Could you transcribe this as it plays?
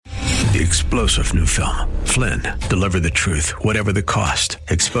The explosive new film, Flynn, deliver the truth, whatever the cost,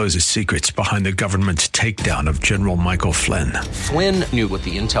 exposes secrets behind the government's takedown of General Michael Flynn. Flynn knew what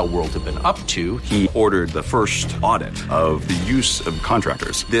the intel world had been up to. He ordered the first audit of the use of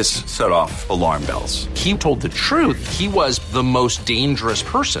contractors. This set off alarm bells. He told the truth. He was the most dangerous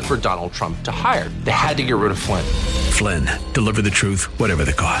person for Donald Trump to hire. They had to get rid of Flynn. Flynn, deliver the truth, whatever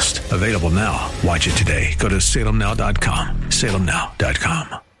the cost. Available now. Watch it today. Go to salemnow.com.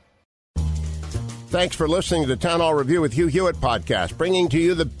 salemnow.com. Thanks for listening to the Town Hall Review with Hugh Hewitt podcast, bringing to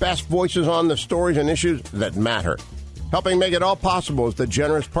you the best voices on the stories and issues that matter. Helping make it all possible is the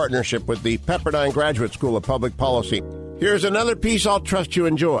generous partnership with the Pepperdine Graduate School of Public Policy. Here's another piece I'll trust you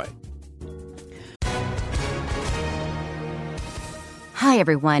enjoy. Hi,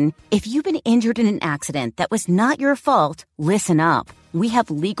 everyone. If you've been injured in an accident that was not your fault, listen up. We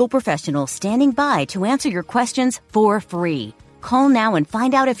have legal professionals standing by to answer your questions for free. Call now and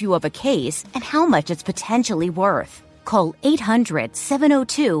find out if you have a case and how much it's potentially worth. Call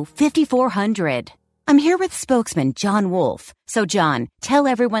 800-702-5400. I'm here with spokesman John Wolf. So, John, tell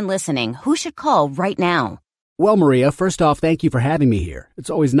everyone listening who should call right now. Well, Maria, first off, thank you for having me here.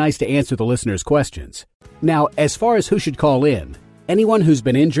 It's always nice to answer the listeners' questions. Now, as far as who should call in, anyone who's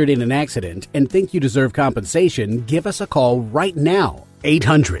been injured in an accident and think you deserve compensation, give us a call right now.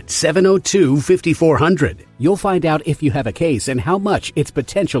 800-702-5400. You'll find out if you have a case and how much it's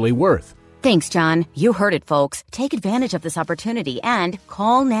potentially worth. Thanks, John. You heard it, folks. Take advantage of this opportunity and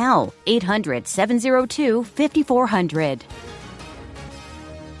call now. 800-702-5400.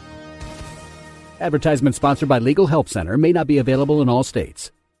 Advertisement sponsored by Legal Help Center. May not be available in all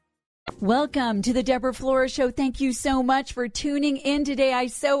states. Welcome to the Deborah Flora Show. Thank you so much for tuning in today. I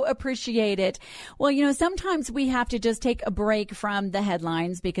so appreciate it. Well, you know, sometimes we have to just take a break from the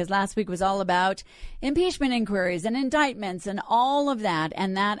headlines because last week was all about impeachment inquiries and indictments and all of that.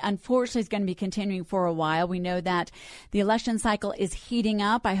 And that, unfortunately, is going to be continuing for a while. We know that the election cycle is heating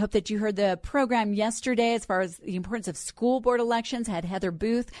up. I hope that you heard the program yesterday as far as the importance of school board elections. Had Heather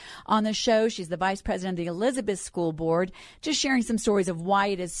Booth on the show. She's the vice president of the Elizabeth School Board, just sharing some stories of why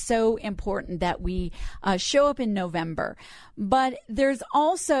it is so important that we show up in November. But there's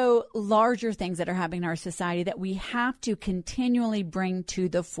also larger things that are happening in our society that we have to continually bring to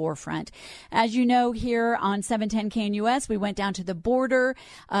the forefront. As you know, here on 710 KNUS, we went down to the border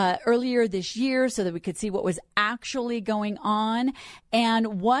earlier this year so that we could see what was actually going on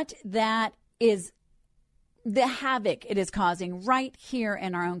and what that is, the havoc it is causing right here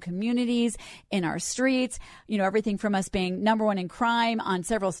in our own communities, in our streets, you know, everything from us being number one in crime on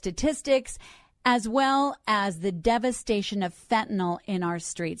several statistics, as well as the devastation of fentanyl in our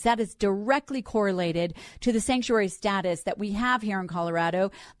streets. That is directly correlated to the sanctuary status that we have here in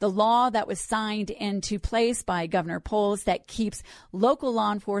Colorado, the law that was signed into place by Governor Polis that keeps local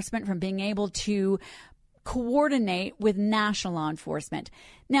law enforcement from being able to coordinate with national law enforcement.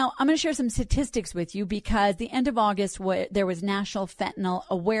 Now, I'm going to share some statistics with you because the end of August, there was National Fentanyl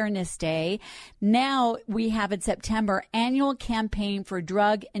Awareness Day. Now we have in September annual campaign for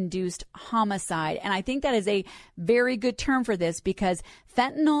drug-induced homicide. And I think that is a very good term for this because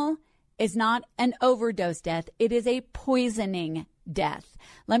fentanyl is not an overdose death. It is a poisoning death.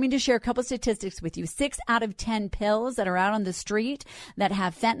 Let me just share a couple statistics with you. 6 out of 10 pills that are out on the street that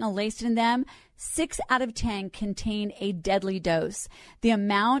have fentanyl laced in them, 6 out of 10 contain a deadly dose. The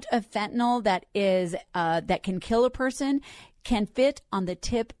amount of fentanyl that can kill a person can fit on the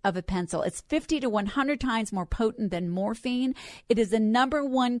tip of a pencil. It's 50 to 100 times more potent than morphine. It is the number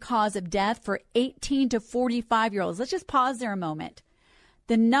one cause of death for 18 to 45-year-olds. Let's just pause there a moment.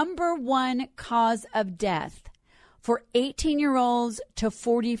 The number one cause of death for 18-year-olds to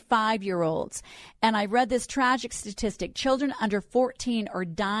 45-year-olds. And I read this tragic statistic. Children under 14 are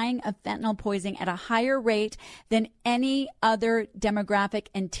dying of fentanyl poisoning at a higher rate than any other demographic,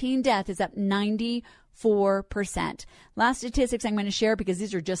 and teen death is up 94%. Last statistics I'm going to share because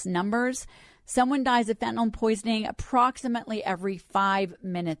these are just numbers. Someone dies of fentanyl poisoning approximately every 5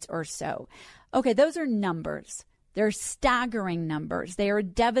 minutes or so. Okay, those are numbers. They're staggering numbers. They are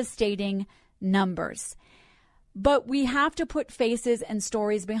devastating numbers. But we have to put faces and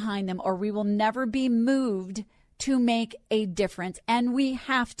stories behind them or we will never be moved to make a difference. And we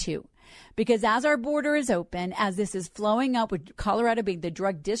have to. Because as our border is open, as this is flowing up with Colorado being the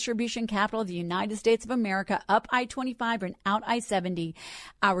drug distribution capital of the United States of America, up I-25 and out I-70,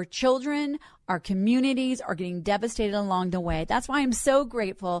 our children, our communities are getting devastated along the way. That's why I'm so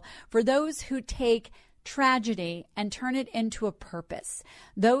grateful for those who take tragedy and turn it into a purpose.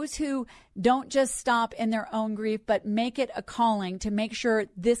 Those who don't just stop in their own grief, but make it a calling to make sure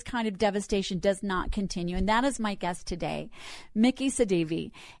this kind of devastation does not continue. And that is my guest today, Miki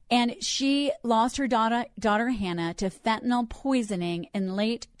Sedivy. And she lost her daughter Hannah to fentanyl poisoning in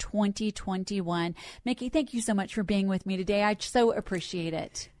late 2021. Miki, thank you so much for being with me today. I so appreciate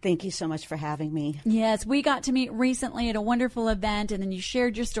it. Thank you so much for having me. Yes, we got to meet recently at a wonderful event, and then you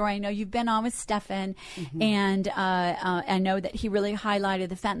shared your story. I know you've been on with Stefan, and I know that he really highlighted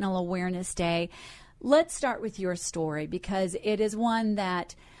the Fentanyl Awareness Day. Let's start with your story, because it is one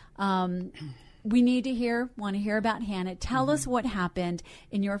that we need to want to hear about Hannah. Tell us what happened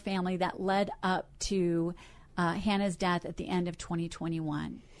in your family that led up to Hannah's death at the end of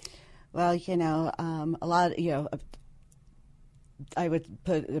 2021. Well, a lot, I would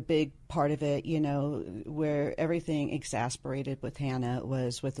put a big part of it, where everything exasperated with Hannah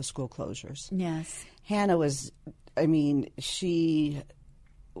was with the school closures. Yes. Hannah was, she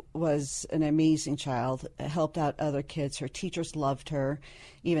was an amazing child, helped out other kids. Her teachers loved her,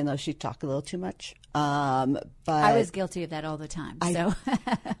 even though she talked a little too much. But I was guilty of that all the time. So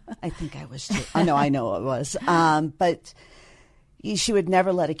I think I was too. I know it was. But she would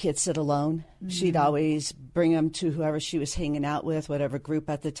never let a kid sit alone. She'd always bring them to whoever she was hanging out with, whatever group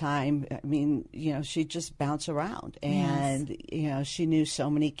at the time. She'd just bounce around. And, she knew so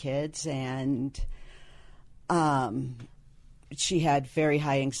many kids, and she had very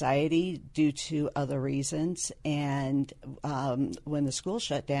high anxiety due to other reasons. And when the school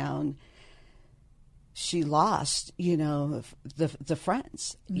shut down, she lost, the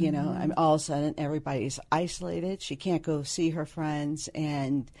friends, all of a sudden everybody's isolated. She can't go see her friends.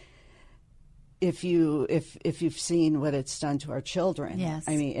 And if you've seen what it's done to our children, yes.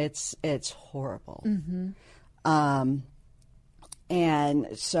 It's horrible. And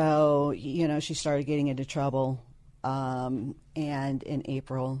so, she started getting into trouble. And in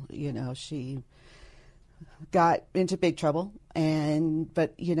April, she got into big trouble,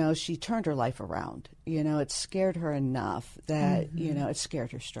 but she turned her life around. It scared her enough that, it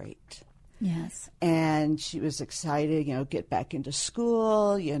scared her straight. Yes. And she was excited, get back into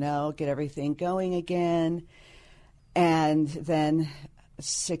school, get everything going again. And then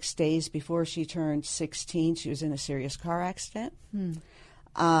 6 days before she turned 16, she was in a serious car accident.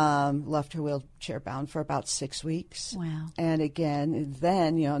 Left her wheelchair bound for about 6 weeks. Wow. And again,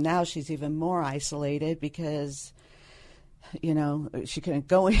 then, now she's even more isolated because, she couldn't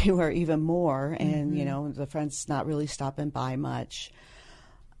go anywhere even more. And, the friends not really stopping by much.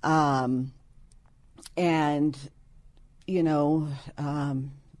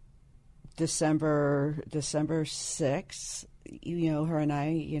 December 6th, her and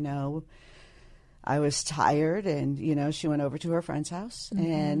I was tired, and, she went over to her friend's house,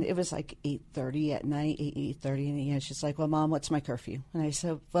 and it was like 8:30 at night, 8:30, and she's like, well, Mom, what's my curfew? And I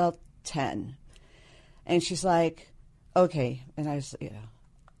said, well, 10. And she's like, okay. And I was,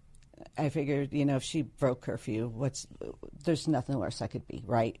 I figured, if she broke curfew, there's nothing worse I could be,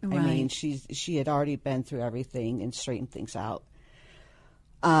 right? Right. She had already been through everything and straightened things out.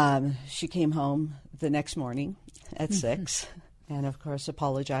 She came home the next morning at 6. And, of course,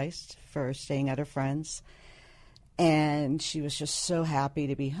 apologized for staying at her friend's. And she was just so happy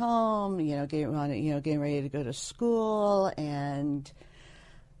to be home, getting ready to go to school. And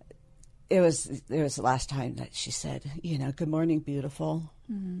it was the last time that she said, good morning, beautiful.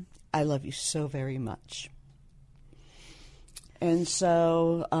 I love you so very much. And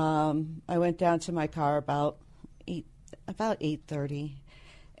so I went down to my car about 8:30.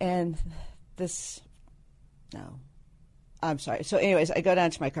 And I'm sorry. So anyways, I go down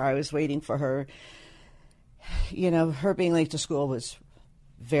to my car. I was waiting for her. Her being late to school was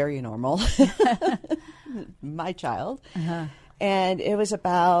very normal. My child. And it was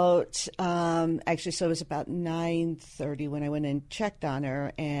about, it was about 9:30 when I went and checked on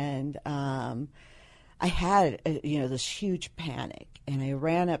her. And I had, this huge panic. And I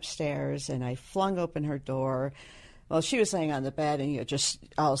ran upstairs and I flung open her door. Well, she was laying on the bed, and just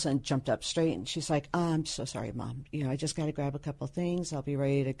all of a sudden jumped up straight, and she's like, oh, I'm so sorry, Mom. I just got to grab a couple of things. I'll be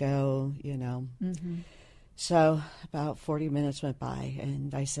ready to go, So about 40 minutes went by,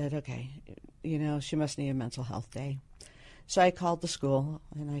 and I said, okay, she must need a mental health day. So I called the school,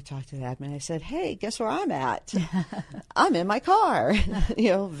 and I talked to the admin. I said, hey, guess where I'm at? I'm in my car.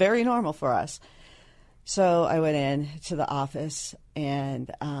 Very normal for us. So I went in to the office,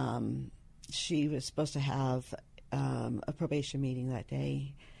 and she was supposed to have a probation meeting that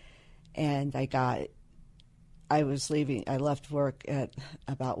day, and I left work at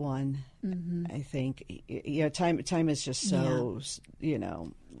about 1, I think. Time is just so,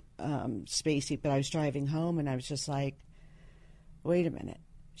 spacey, but I was driving home, and I was just like, wait a minute,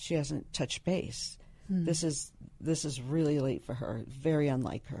 she hasn't touched base. This is really late for her, very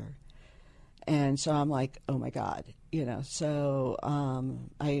unlike her. And so I'm like, oh my God, so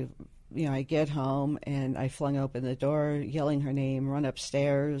I get home and I flung open the door, yelling her name, run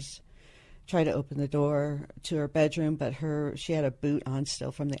upstairs, try to open the door to her bedroom, but she had a boot on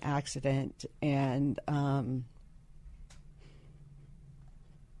still from the accident. And,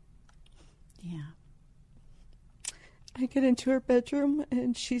 I get into her bedroom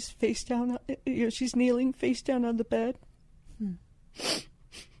and she's face down, she's kneeling face down on the bed.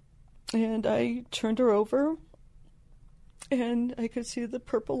 And I turned her over and I could see the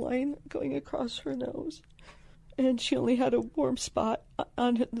purple line going across her nose. And she only had a warm spot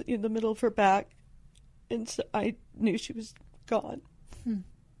in the middle of her back. And so I knew she was gone.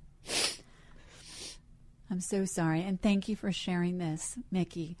 I'm so sorry, and thank you for sharing this,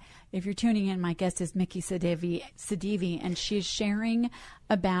 Miki. If you're tuning in, my guest is Miki Sedivy, and she's sharing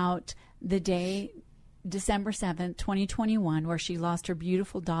about the day, December 7th, 2021, where she lost her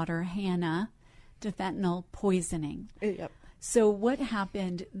beautiful daughter, Hannah, to fentanyl poisoning. Yep. So what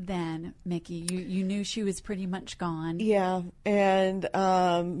happened then, Miki? You knew she was pretty much gone. Yeah, and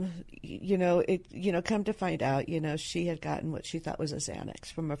come to find out, she had gotten what she thought was a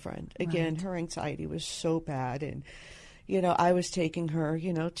Xanax from a friend. Again, Her anxiety was so bad, and I was taking her,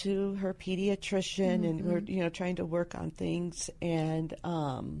 to her pediatrician, and we're trying to work on things, and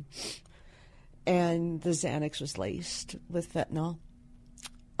the Xanax was laced with fentanyl,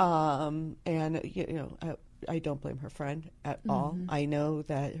 I don't blame her friend at all. I know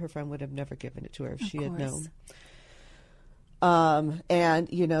that her friend would have never given it to her if she had known. And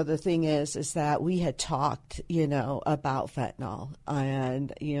the thing is that we had talked, about fentanyl,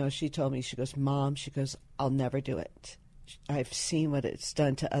 and, she told me, she goes, Mom, she goes, I'll never do it. I've seen what it's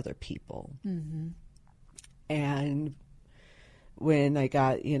done to other people. And when I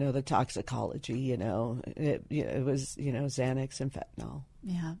got, the toxicology, it was, Xanax and fentanyl.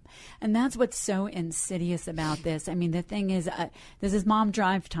 Yeah. And that's what's so insidious about this. I mean, the thing is, this is mom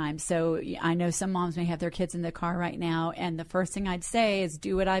drive time. So I know some moms may have their kids in the car right now. And the first thing I'd say is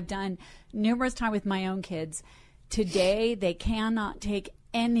do what I've done numerous times with my own kids. Today, they cannot take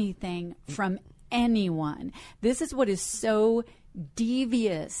anything from anyone. This is what is so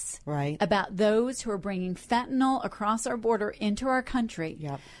devious about those who are bringing fentanyl across our border into our country.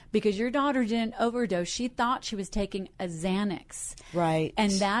 Because your daughter didn't overdose. She thought she was taking a Xanax.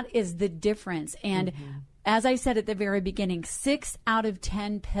 And that is the difference. And as I said at the very beginning, 6 out of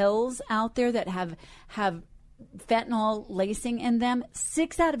 10 pills out there that have fentanyl lacing in them,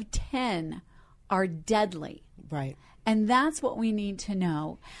 6 out of 10 are deadly. And that's what we need to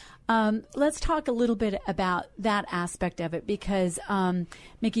know. Let's talk a little bit about that aspect of it because,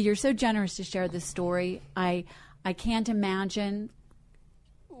 Miki, you're so generous to share this story. I can't imagine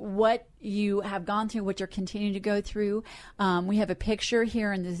what you have gone through, what you're continuing to go through. We have a picture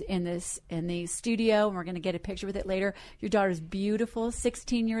here in the studio, and we're going to get a picture with it later. Your daughter's beautiful,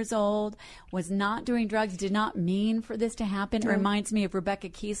 16 years old, was not doing drugs, did not mean for this to happen. It reminds me of Rebecca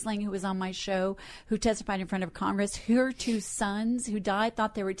Kiesling, who was on my show, who testified in front of Congress. Her 2 sons who died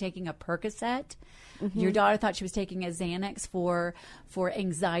thought they were taking a Percocet. Your daughter thought she was taking a Xanax for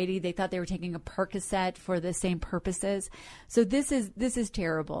anxiety. They thought they were taking a Percocet for the same purposes. So this is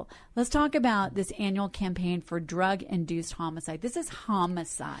terrible. Let's talk about this annual campaign for drug-induced homicide. This is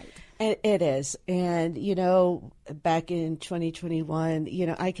homicide. It is. And, back in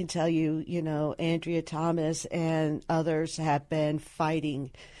 2021, I can tell you, Andrea Thomas and others have been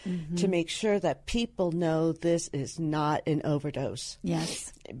fighting to make sure that people know this is not an overdose.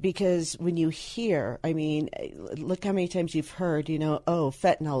 Yes. Because when you hear, look how many times you've heard,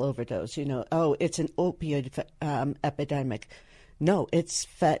 fentanyl overdose, it's an opioid epidemic. No, it's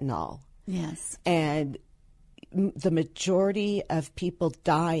fentanyl. Yes. And the majority of people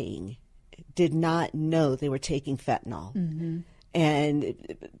dying did not know they were taking fentanyl. And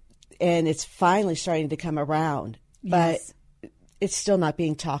it's finally starting to come around, but it's still not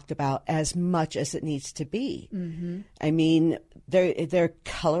being talked about as much as it needs to be. They're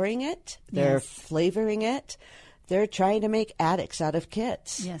coloring it, they're flavoring it, they're trying to make addicts out of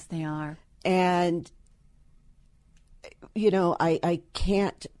kids. Yes, they are. And I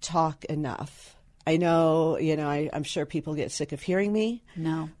can't talk enough. I know, I'm sure people get sick of hearing me.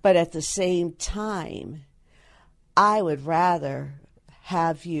 No. But at the same time, I would rather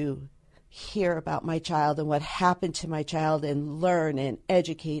have you hear about my child and what happened to my child and learn and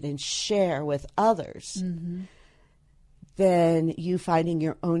educate and share with others than you finding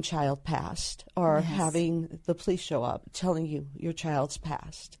your own child passed or having the police show up telling you your child's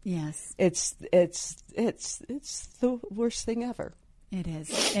passed. Yes. It's the worst thing ever. It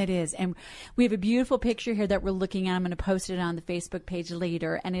is. It is. And we have a beautiful picture here that we're looking at. I'm going to post it on the Facebook page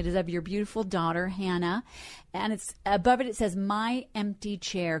later. And it is of your beautiful daughter, Hannah. And it's above it, it says, My Empty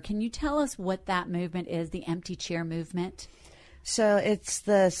Chair. Can you tell us what that movement is, the Empty Chair movement? So it's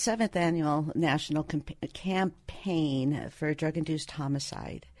the 7th annual national campaign for drug-induced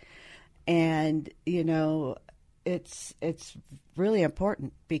homicide. And, you know, it's really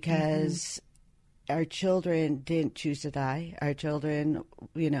important because our children didn't choose to die. Our children,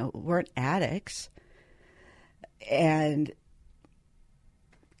 you know, weren't addicts. And,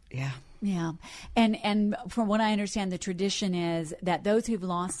 yeah. Yeah. And from what I understand, the tradition is that those who've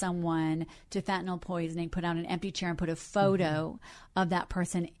lost someone to fentanyl poisoning put out an empty chair and put a photo of that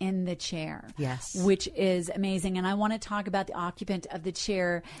person in the chair. Yes. Which is amazing. And I want to talk about the occupant of the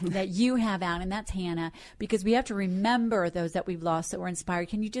chair that you have out, and that's Hannah, because we have to remember those that we've lost that were inspired.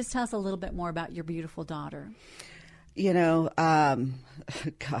 Can you just tell us a little bit more about your beautiful daughter? You know,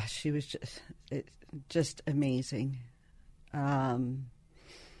 gosh, she was just amazing.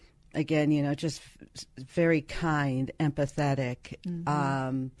 Again, you know, just very kind, empathetic.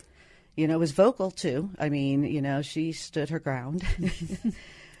 You know, was vocal too. I mean, you know, she stood her ground.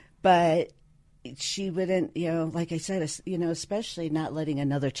 But she wouldn't, you know, like I said, you know, especially not letting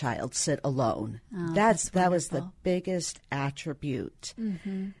another child sit alone. Oh, that was the biggest attribute.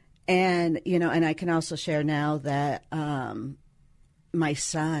 And, you know, and I can also share now that my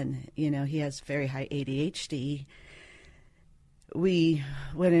son, you know, he has very high ADHD. We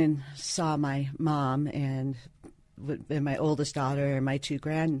went and saw my mom and my oldest daughter and my 2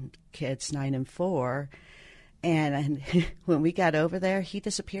 grandkids, 9 and 4. And when we got over there, he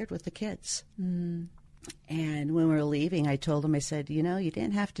disappeared with the kids. And when we were leaving, I told him, I said, you know, you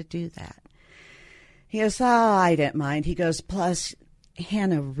didn't have to do that. He goes, oh, I didn't mind. He goes, plus,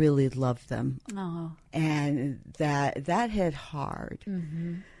 Hannah really loved them. Oh. And that hit hard.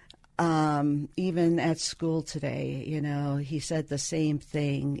 Even at school today, you know, he said the same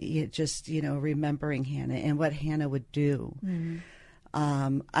thing, just, you know, remembering Hannah and what Hannah would do.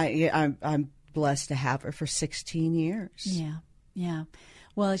 I'm blessed to have her for 16 years. Yeah, yeah.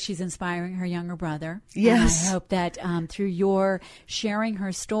 Well, she's inspiring her younger brother. Yes. And I hope that through your sharing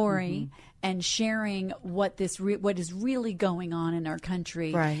her story and sharing what what is really going on in our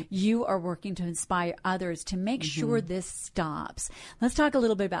country, you are working to inspire others to make sure this stops. Let's talk a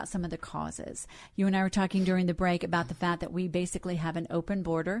little bit about some of the causes. You and I were talking during the break about the fact that we basically have an open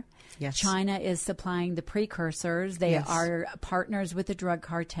border. Yes. China is supplying the precursors. They are partners with the drug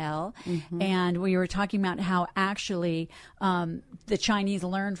cartel. And we were talking about how actually the Chinese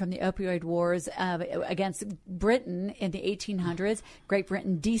learned from the opioid wars against Britain in the 1800s. Great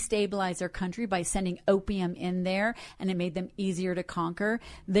Britain destabilized their country by sending opium in there, and it made them easier to conquer.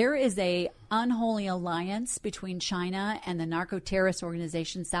 There is a unholy alliance between China and the narco-terrorist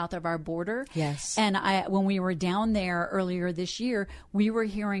organization south of our border. Yes. And when we were down there earlier this year, we were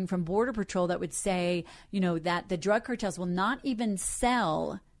hearing from Border Patrol that would say, you know, that the drug cartels will not even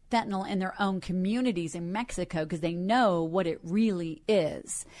sell fentanyl in their own communities in Mexico because they know what it really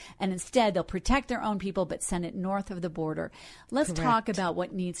is. And instead, they'll protect their own people but send it north of the border. Let's talk about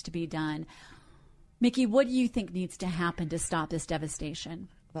what needs to be done. Miki, what do you think needs to happen to stop this devastation?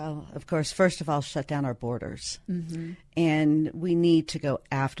 Well, of course, first of all, shut down our borders. And we need to go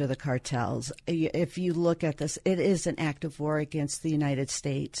after the cartels. If you look at this, it is an act of war against the United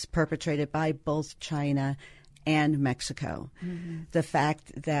States perpetrated by both China and Mexico. The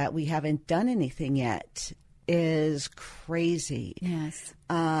fact that we haven't done anything yet is crazy. Yes.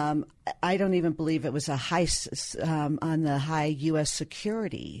 I don't even believe it was a high on the high U.S.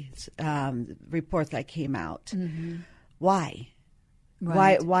 security report that came out. Why?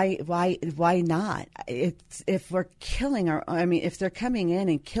 Right. Why not? If we're killing if they're coming in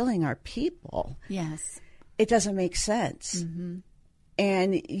and killing our people, yes, it doesn't make sense.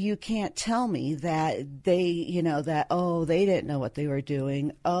 And you can't tell me that they didn't know what they were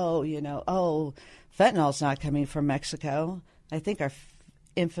doing. Fentanyl's not coming from Mexico. I think our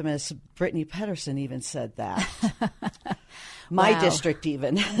infamous Brittany Pedersen even said that. My district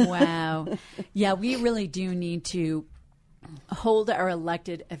even. Wow. Yeah, we really do need to hold our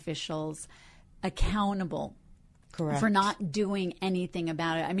elected officials accountable. Correct. For not doing anything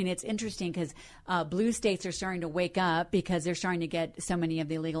about it. I mean, it's interesting because blue states are starting to wake up because they're starting to get so many of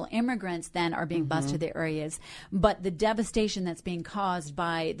the illegal immigrants then are being bused to the areas. But the devastation that's being caused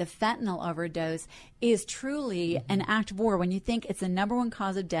by the fentanyl overdose is truly an act of war. When you think it's the number one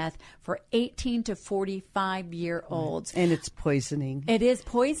cause of death for 18 to 45-year-olds. And it's poisoning. It is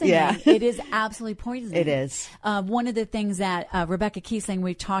poisoning. Yeah. It is absolutely poisoning. It is. One of the things that Rebecca Kiesling,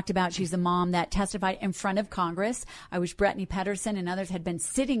 we've talked about, she's the mom that testified in front of Congress this. I wish Brittany Pedersen and others had been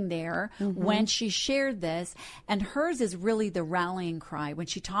sitting there when she shared this. And hers is really the rallying cry when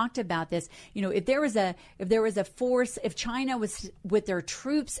she talked about this. You know, if there was a force, if China was with their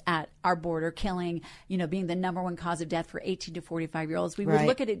troops at our border killing, you know, being the number one cause of death for 18 to 45-year-olds, we would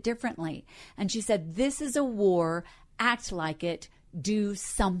look at it differently. And she said, this is a war, act like it, do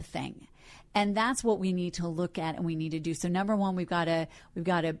something. And that's what we need to look at and we need to do. So number one, we've got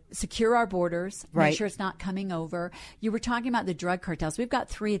to secure our borders, make sure it's not coming over. You were talking about the drug cartels. We've got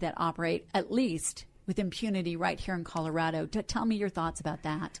 3 that operate at least with impunity right here in Colorado. Tell me your thoughts about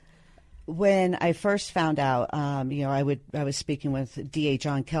that. When I first found out, you know, I was speaking with DA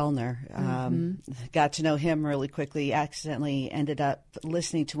John Kellner, got to know him really quickly, accidentally ended up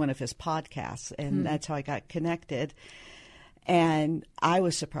listening to one of his podcasts, and that's how I got connected. And I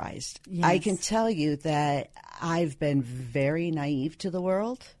was surprised. Yes. I can tell you that I've been very naive to the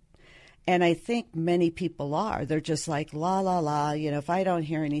world. And I think many people are. They're just like, la, la, la. You know, if I don't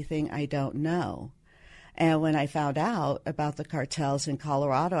hear anything, I don't know. And when I found out about the cartels in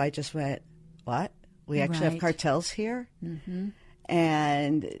Colorado, I just went, what? We actually have cartels here?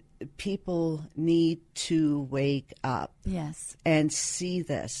 And people need to wake up. Yes. And see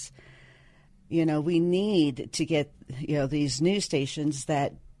this. You know, we need to get, you know, these news stations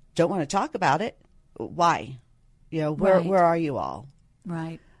that don't want to talk about it. Why? You know, where are you all?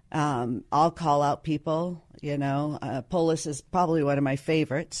 Right. I'll call out people, you know. Polis is probably one of my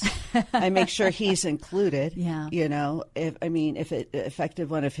favorites. I make sure he's included. Yeah. You know, if it affected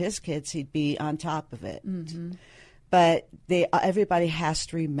one of his kids, he'd be on top of it. But everybody has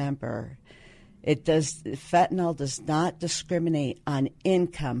to remember, fentanyl does not discriminate on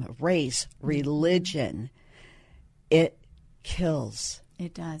income, race, religion. It kills.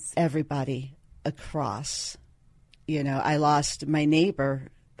 It does. Everybody across. You know, I lost my neighbor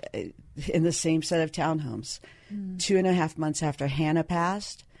in the same set of townhomes. 2.5 months after Hannah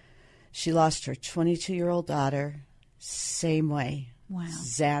passed, she lost her 22-year-old daughter, same way. Wow.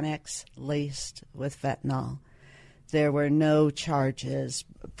 Xanax laced with fentanyl. There were no charges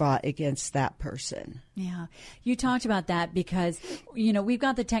brought against that person. Yeah. You talked about that because, you know, we've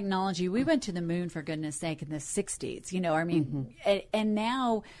got the technology. We went to the moon, for goodness sake, in the 60s. You know, I mean, and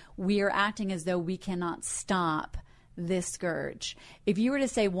now we are acting as though we cannot stop this scourge. If you were to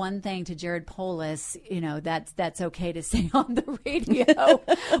say one thing to Jared Polis, you know, that's okay to say on the radio,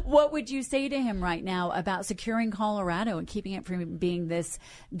 what would you say to him right now about securing Colorado and keeping it from being this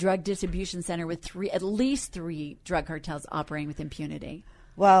drug distribution center with at least three drug cartels operating with impunity?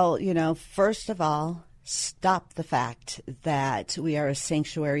 Well, you know, first of all, stop the fact that we are a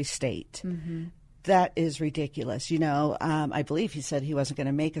sanctuary state. That is ridiculous. You know, I believe he said he wasn't going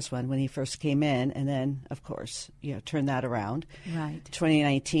to make us one when he first came in, and then, of course, you know, turned that around. Right.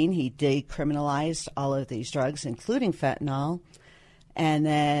 2019, he decriminalized all of these drugs, including fentanyl, and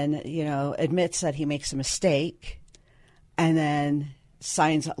then, you know, admits that he makes a mistake, and then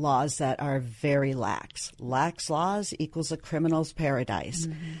signs laws that are very lax. Lax laws equals a criminal's paradise.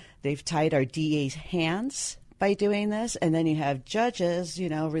 They've tied our DA's hands by doing this, and then you have judges, you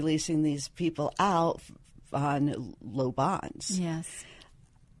know, releasing these people out on low bonds. Yes.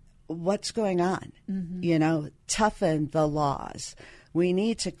 What's going on? You know, toughen the laws. We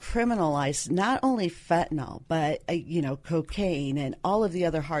need to criminalize not only fentanyl, but, you know, cocaine and all of the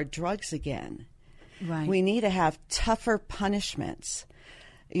other hard drugs again. Right. We need to have tougher punishments.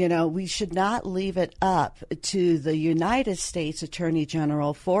 You know, we should not leave it up to the United States Attorney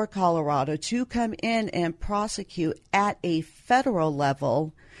General for Colorado to come in and prosecute at a federal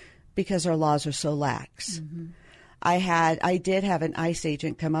level because our laws are so lax. I did have an ICE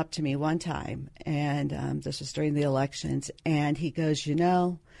agent come up to me one time, and this was during the elections, and he goes, you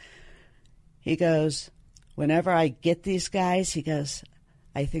know, whenever I get these guys, he goes,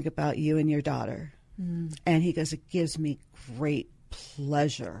 I think about you and your daughter. And he goes, it gives me great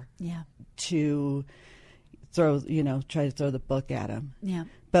pleasure to try to throw the book at him. Yeah.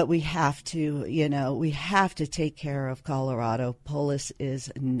 But we have to take care of Colorado. Polis is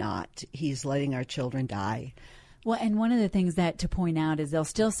not. He's letting our children die. Well, and one of the things that to point out is they'll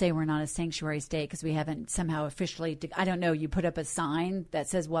still say we're not a sanctuary state because we haven't somehow officially, I don't know, you put up a sign that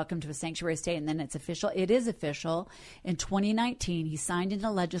says welcome to a sanctuary state and then it's official. It is official. In 2019, he signed into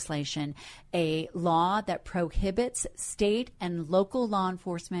legislation a law that prohibits state and local law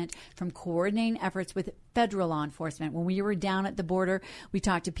enforcement from coordinating efforts with federal law enforcement. When we were down at the border, we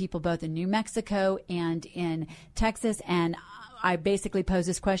talked to people both in New Mexico and in Texas, and I basically posed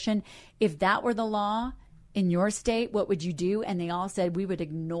this question. If that were the law, in your state, what would you do? And they all said we would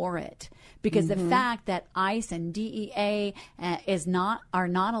ignore it because the fact that ICE and DEA are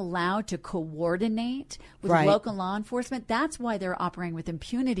not allowed to coordinate with local law enforcement, that's why they're operating with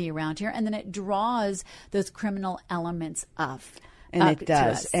impunity around here. And then it draws those criminal elements up. And it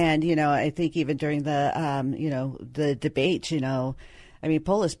does. And, I think even during the, the debate, I mean,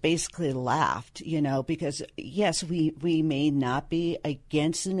 Polis basically laughed, because yes, we may not be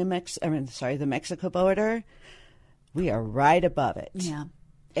against the the Mexico border. We are right above it. Yeah.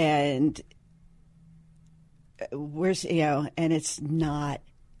 And we're, and it's not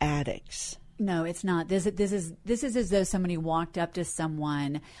addicts. No, it's not. This is as though somebody walked up to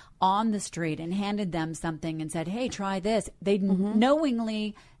someone on the street and handed them something and said, "Hey, try this." They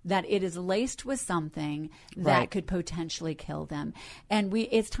knowingly that it is laced with something that could potentially kill them. And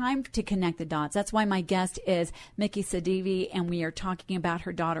it's time to connect the dots. That's why my guest is Miki Sedivy, and we are talking about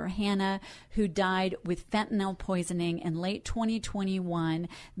her daughter Hannah, who died with fentanyl poisoning in late 2021.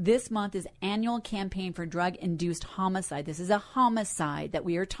 This month is annual campaign for drug-induced homicide. This is a homicide that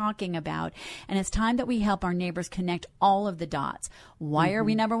we are talking about, and it's time that we help our neighbors connect all of the dots. Why are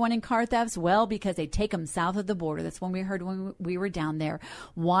we number one in car thefts? Well, because they take them south of the border. That's when we heard when we were down there.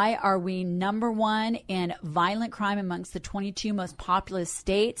 Why are we number one in violent crime amongst the 22 most populous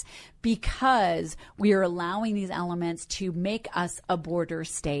states? Because we are allowing these elements to make us a border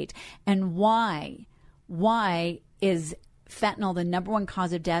state. And why is fentanyl the number one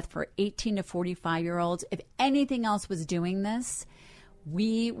cause of death for 18 to 45-year-olds? If anything else was doing this,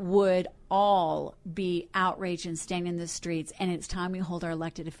 we would all be outraged and standing in the streets. And it's time we hold our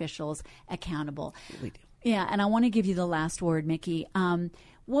elected officials accountable. We do. Yeah, and I want to give you the last word, Miki.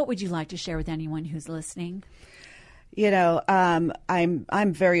 What would you like to share with anyone who's listening?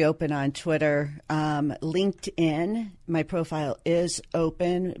 I'm very open on Twitter. LinkedIn, my profile is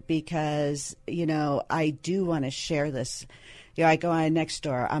open because, I do want to share this. I go on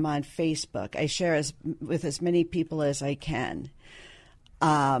Nextdoor. I'm on Facebook. I share with as many people as I can.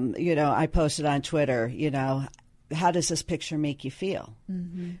 I posted on Twitter, how does this picture make you feel?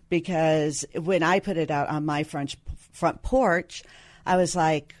 Mm-hmm. Because when I put it out on my front porch, I was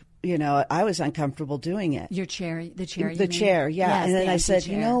like, I was uncomfortable doing it. The chair. The chair, yeah. Yes, and then I said,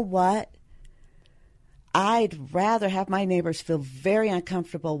 you know what? I'd rather have my neighbors feel very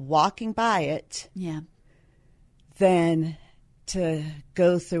uncomfortable walking by it than to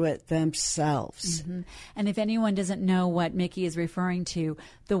go through it themselves. Mm-hmm. And if anyone doesn't know what Miki is referring to,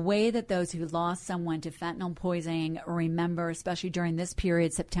 the way that those who lost someone to fentanyl poisoning remember, especially during this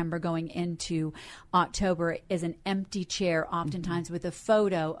period, September going into October, is an empty chair, oftentimes with a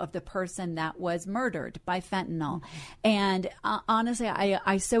photo of the person that was murdered by fentanyl. And honestly,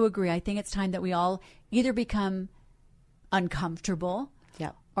 I so agree. I think it's time that we all either become uncomfortable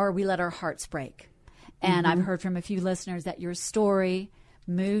or we let our hearts break. And I've heard from a few listeners that your story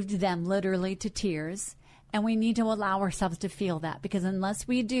moved them literally to tears. And we need to allow ourselves to feel that, because unless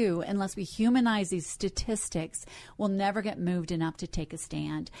we humanize these statistics, we'll never get moved enough to take a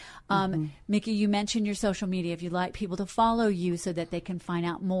stand. Miki, you mentioned your social media. If you'd like people to follow you so that they can find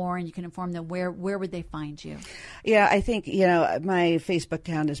out more and you can inform them, where would they find you? Yeah, I think, my Facebook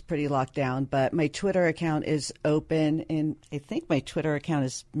account is pretty locked down, but my Twitter account is open. And I think my Twitter account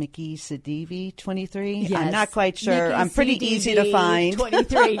is Miki Sedivy 23. Yes. I'm not quite sure. Miki I'm pretty Sedivy easy to find.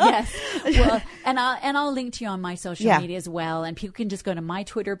 23, yes. Well, and I'll link to you on my social media as well, and people can just go to my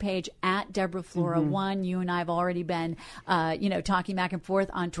Twitter page at Deborah Flora 1. You and I have already been talking back and forth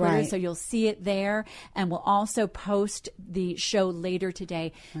on Twitter, so you'll see it there, and we'll also post the show later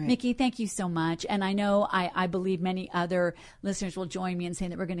today. Miki, thank you so much, and I know I believe many other listeners will join me in saying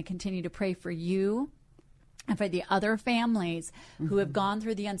that we're going to continue to pray for you and for the other families who have gone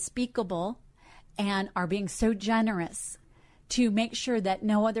through the unspeakable and are being so generous to make sure that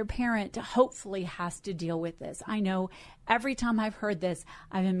no other parent hopefully has to deal with this. I know every time I've heard this,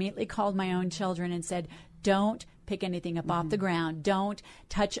 I've immediately called my own children and said, don't pick anything up off the ground. Don't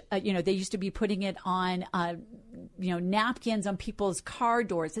touch, they used to be putting it on, napkins on people's car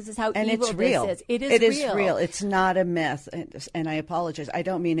doors. This is how evil it's real. This is. It is real. It's not a myth. And I apologize. I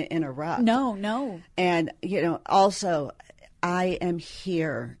don't mean to interrupt. No. And, also, I am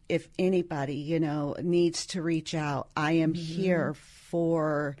here if anybody, needs to reach out. I am here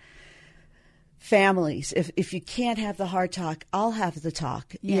for families. If you can't have the hard talk, I'll have the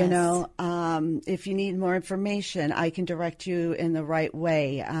talk. Yes. If you need more information, I can direct you in the right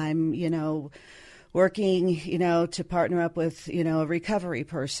way. I'm, working, to partner up with, a recovery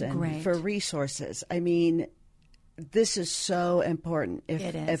person for resources. I mean, this is so important.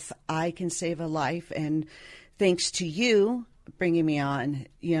 If I can save a life, and thanks to you bringing me on,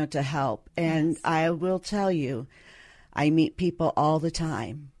 to help. And I will tell you, I meet people all the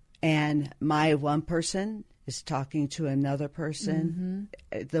time, and my one person is talking to another person.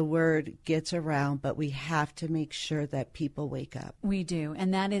 Mm-hmm. The word gets around, but we have to make sure that people wake up. We do,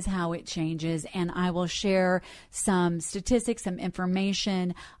 and that is how it changes. And I will share some statistics, some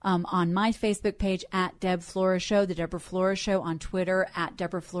information on my Facebook page at Deb Flora Show, the Deborah Flora Show, on Twitter at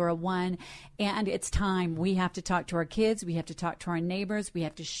Deborah Flora 1. And it's time. We have to talk to our kids. We have to talk to our neighbors. We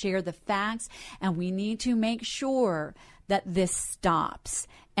have to share the facts, and we need to make sure that this stops.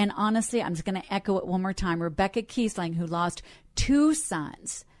 And honestly, I'm just going to echo it one more time. Rebecca Kiesling, who lost 2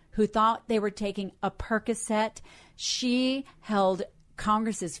 sons who thought they were taking a Percocet, she held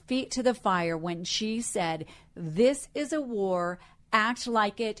Congress's feet to the fire when she said, this is a war, act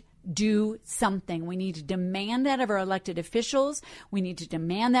like it, do something. We need to demand that of our elected officials. We need to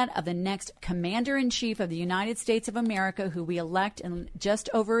demand that of the next Commander-in-Chief of the United States of America, who we elect in just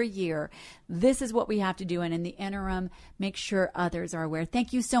over a year. This is what we have to do. And in the interim, make sure others are aware.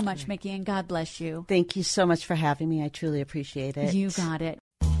 Thank you so much, Miki, and God bless you. Thank you so much for having me. I truly appreciate it. You got it.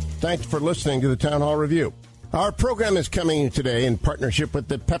 Thanks for listening to the Town Hall Review. Our program is coming today in partnership with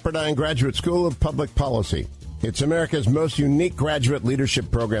the Pepperdine Graduate School of Public Policy. It's America's most unique graduate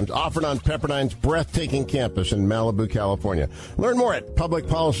leadership programs offered on Pepperdine's breathtaking campus in Malibu, California. Learn more at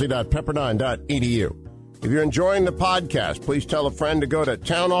publicpolicy.pepperdine.edu. If you're enjoying the podcast, please tell a friend to go to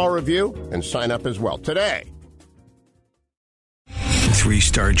Town Hall Review and sign up as well today.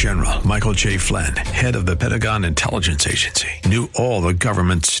 3-star General Michael J. Flynn, head of the Pentagon Intelligence Agency, knew all the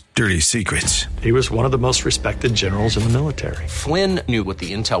government's dirty secrets. He was one of the most respected generals in the military. Flynn knew what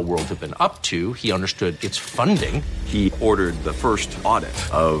the intel world had been up to. He understood its funding. He ordered the first audit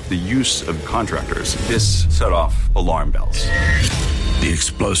of the use of contractors. This set off alarm bells. The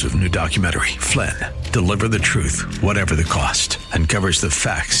explosive new documentary, Flynn, Deliver the Truth, Whatever the Cost, uncovers the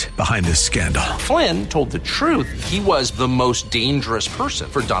facts behind this scandal. Flynn told the truth. He was the most dangerous person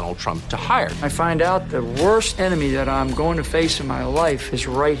for Donald Trump to hire. I find out the worst enemy that I'm going to face in my life is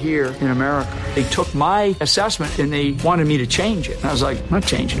right here in America. They took my assessment and they wanted me to change it. And I was like, I'm not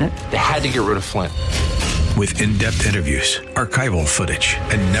changing it. They had to get rid of Flynn. With in-depth interviews, archival footage,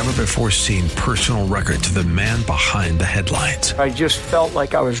 and never-before-seen personal records of the man behind the headlines. I just felt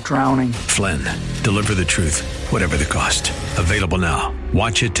like I was drowning. Flynn, Deliver the Truth, Whatever the Cost. Available now.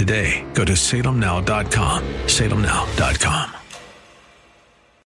 Watch it today. Go to salemnow.com. salemnow.com.